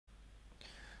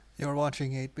You're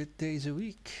watching 8-Bit Days a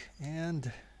Week,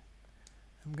 and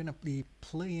I'm gonna be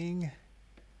playing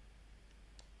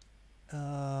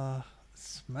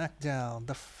Smackdown,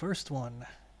 the first one.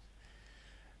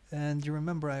 And you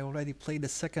remember I already played the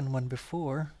second one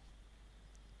before,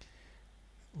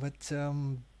 but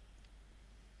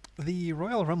the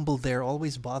Royal Rumble there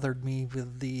always bothered me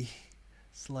with the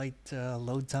slight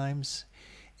load times,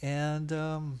 and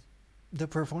the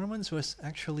performance was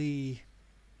actually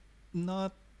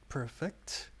not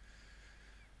perfect.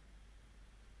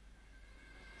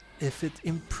 If it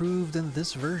improved in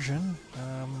this version,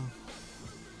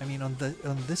 I mean on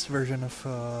this version of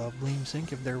Bleem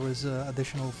Sync, if there was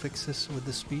additional fixes with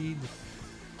the speed,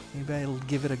 maybe I'll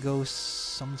give it a go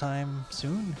sometime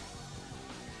soon.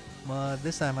 But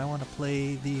this time I want to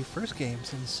play the first game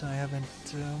since I haven't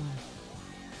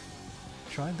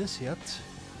tried this yet.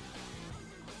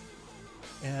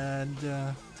 And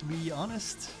to be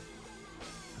honest,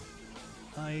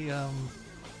 I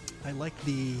like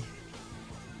the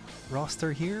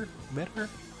roster here better.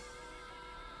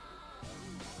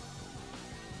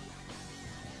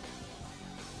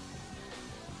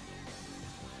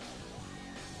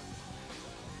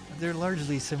 They're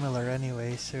largely similar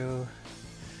anyway, so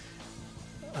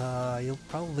you'll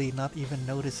probably not even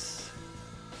notice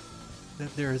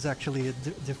that there is actually a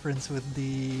difference with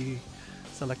the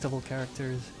selectable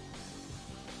characters.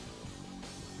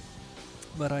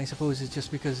 But I suppose it's just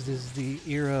because this is the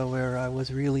era where I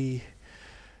was really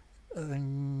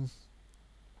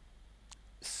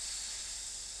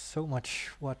so much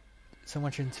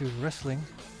into wrestling.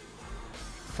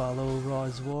 Follow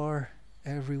Raw's War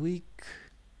every week,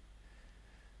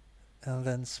 and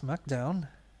then Smackdown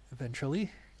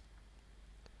eventually.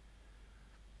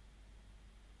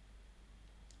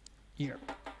 Here.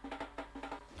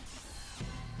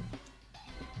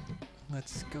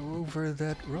 Let's go over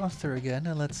that roster again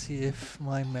and let's see if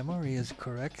my memory is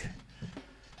correct.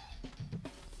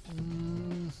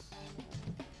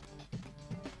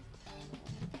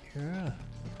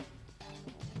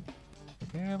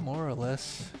 Yeah, more or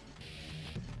less.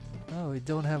 Oh, we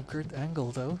don't have Kurt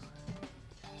Angle though.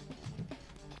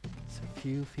 It's a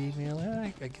few female.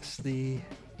 I guess the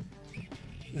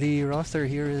roster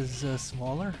here is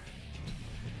smaller.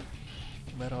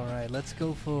 But alright, let's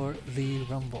go for the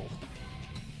Rumble.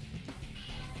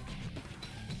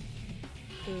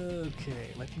 Okay,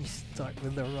 let me start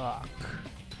with The Rock.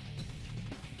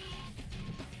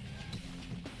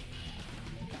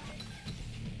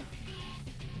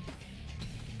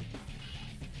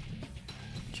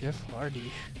 Jeff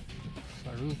Hardy,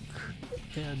 Farouk,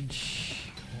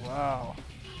 Edge. Wow.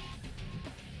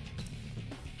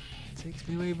 Takes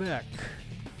me way back.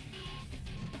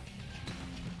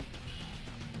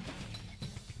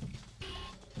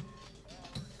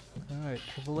 Alright,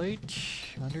 Triple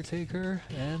H, Undertaker,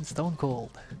 and Stone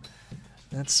Cold.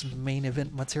 That's main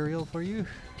event material for you.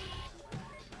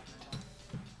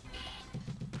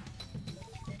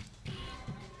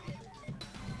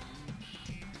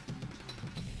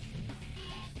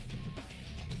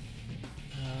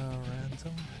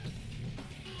 Random.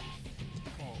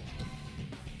 Oh.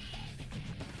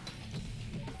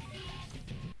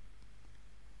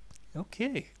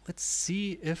 Okay, let's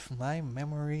see if my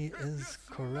memory is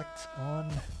correct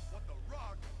on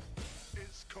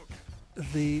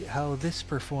how this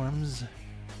performs,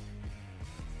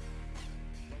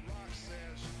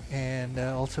 and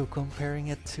also comparing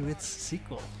it to its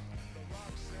sequel.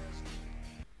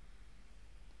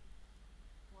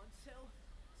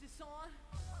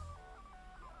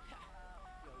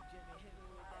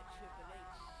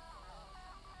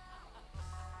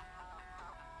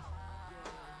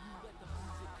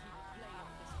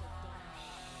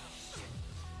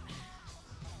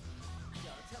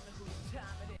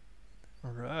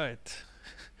 Right.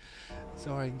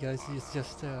 Sorry guys, it's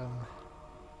just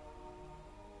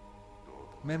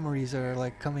memories are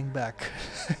like coming back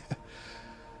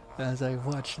as I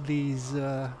watch these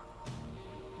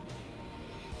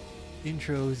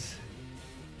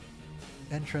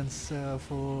entrance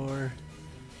for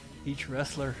each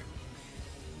wrestler.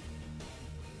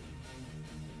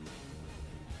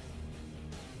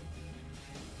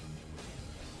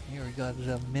 Here we got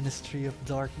the Ministry of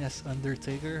Darkness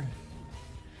Undertaker.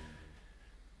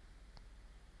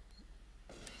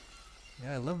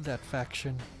 Yeah, I love that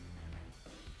faction.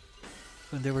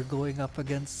 When they were going up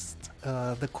against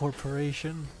the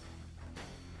corporation.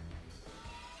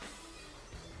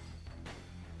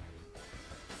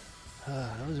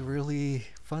 That was really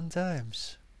fun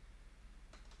times.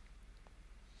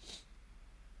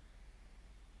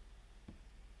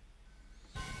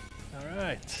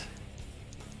 Alright.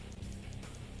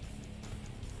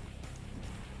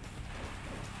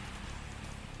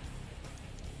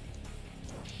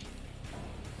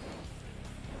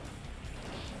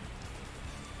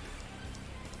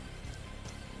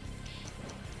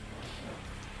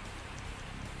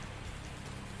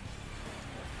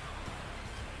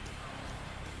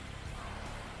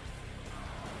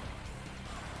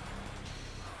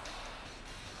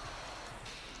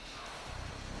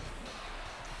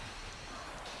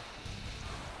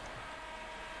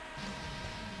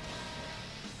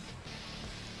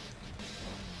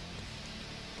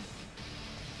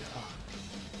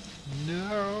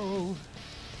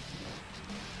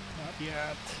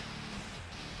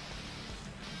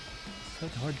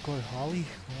 That hardcore Holly?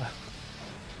 Wow.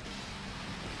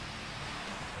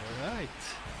 Alright.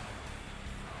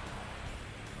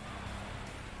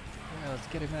 Yeah, let's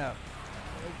get him out.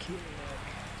 Okay.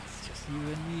 It's just you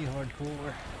and me,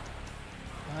 hardcore.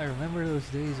 I remember those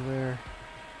days where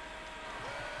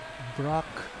Brock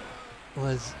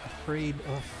was afraid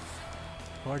of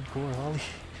hardcore Holly.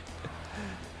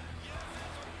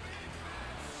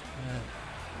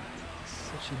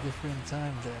 Such a different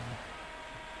time then.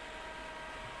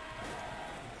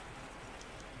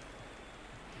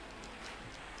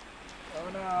 Oh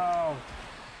no!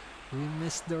 We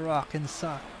missed the rock and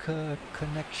sock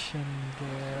connection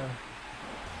there.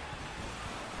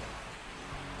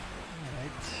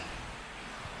 Alright.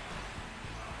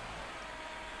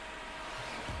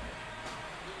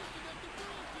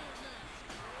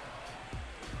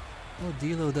 Well,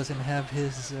 D'Lo doesn't have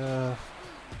his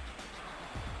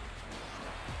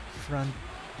front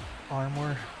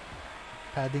armor,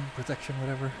 padding, protection,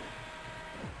 whatever.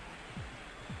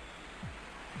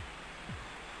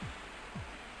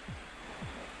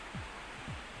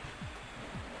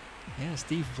 Yeah,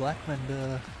 Steve Blackman,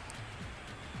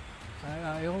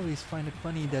 I always find it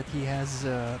funny that he has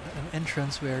an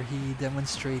entrance where he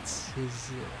demonstrates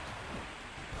his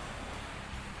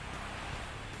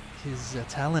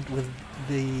talent with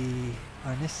the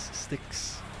harness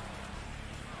sticks.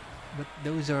 But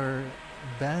those are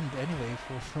banned anyway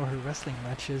for wrestling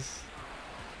matches.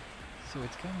 So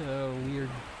it's kind of weird,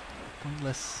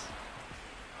 pointless.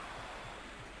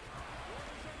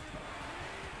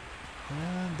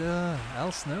 And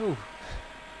Al Snow,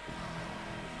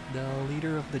 the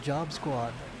leader of the Job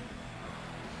Squad.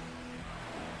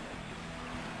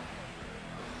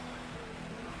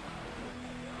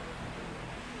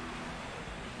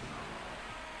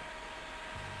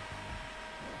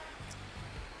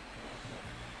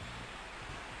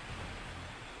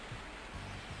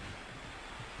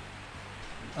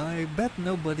 I bet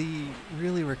nobody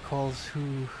really recalls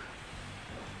who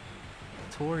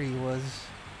Tori was.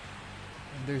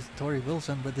 There's Tori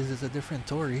Wilson, but this is a different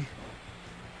Tori.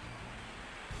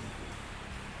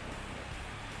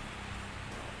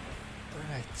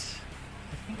 Right.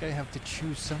 I think I have to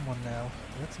choose someone now.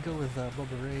 Let's go with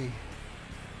Bubba Ray.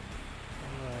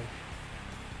 Alright.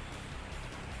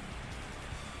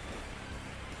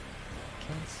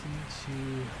 Can't seem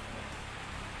to...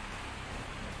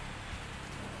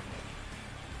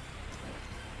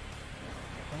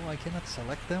 Oh, I cannot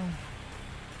select them?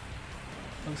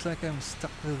 Looks like I'm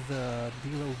stuck with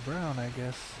D'Lo Brown, I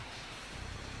guess.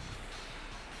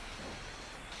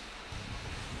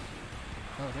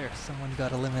 Oh, there, someone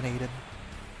got eliminated.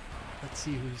 Let's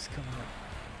see who's coming up.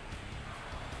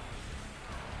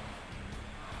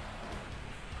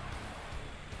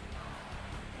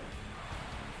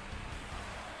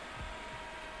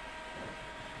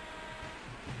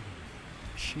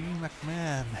 Shane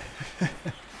McMahon.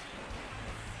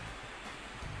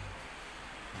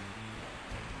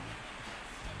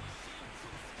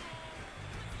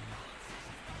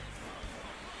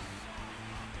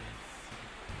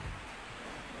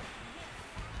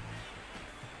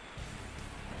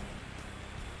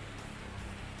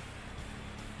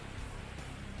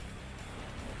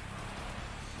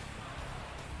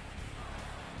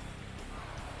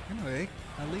 Anyway,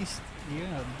 at least,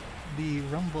 yeah, the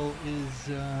Rumble is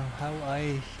how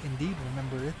I indeed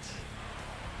remember it.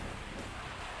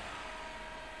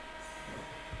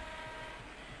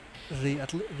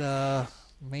 The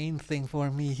main thing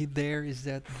for me there is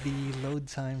that the load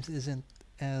times isn't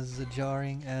as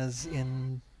jarring as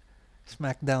in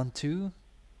Smackdown 2,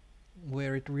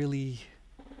 where it really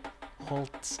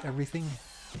halts everything.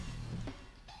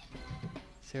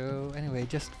 So anyway,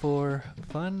 just for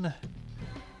fun,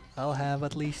 I'll have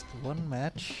at least one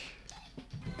match.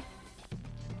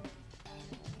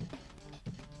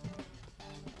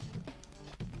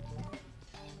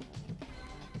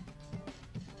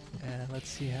 And let's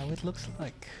see how it looks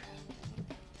like.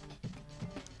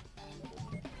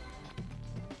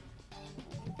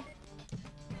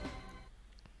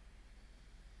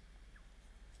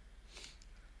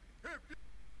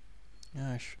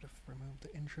 I should have removed the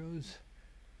intros.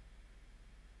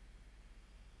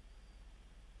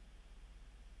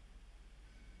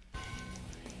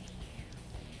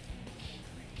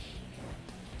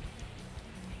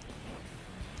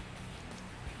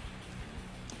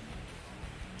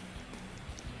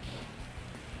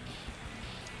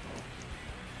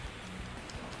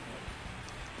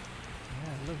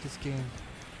 I love this game.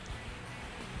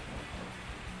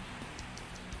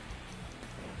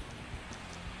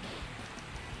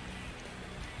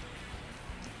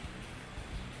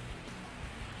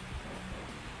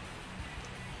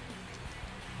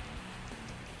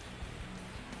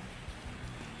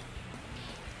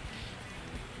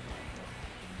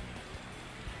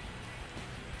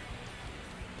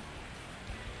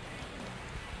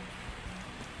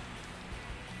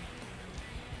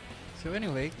 So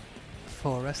anyway,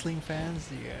 for wrestling fans,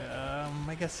 yeah,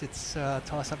 I guess it's a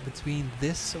toss-up between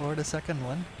this or the second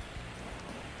one.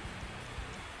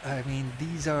 I mean,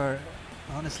 these are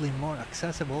honestly more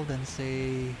accessible than,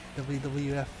 say,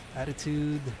 WWF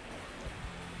Attitude,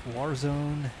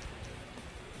 Warzone.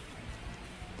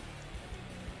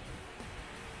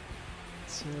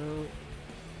 So,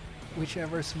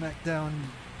 whichever SmackDown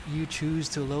you choose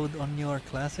to load on your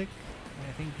classic,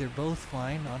 I think they're both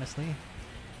fine, honestly.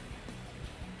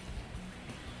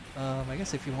 I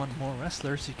guess if you want more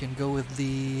wrestlers, you can go with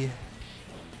the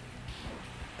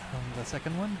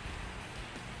second one.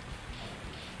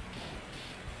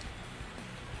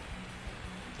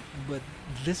 But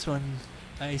this one,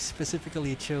 I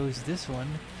specifically chose this one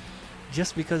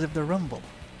just because of the Rumble.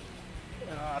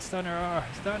 Stunner!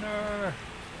 Stunner!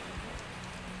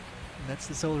 That's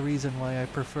the sole reason why I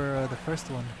prefer the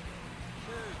first one.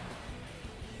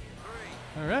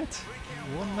 Alright,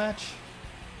 one match.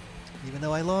 Even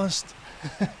though I lost.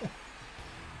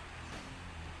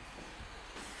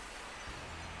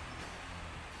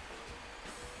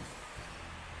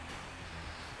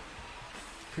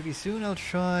 Pretty soon I'll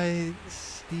try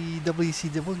the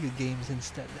WCW games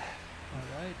instead.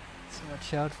 Alright, so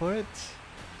watch out for it.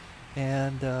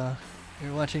 And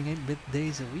you're watching 8-Bit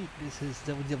Days a Week. This is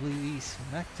WWE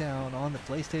Smackdown on the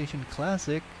PlayStation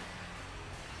Classic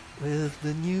with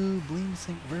the new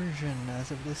BleemSync version.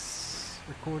 As of this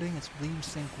recording, it's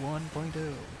BleemSync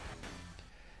 1.0.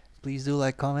 Please do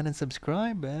like, comment, and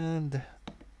subscribe, and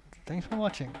thanks for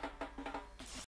watching.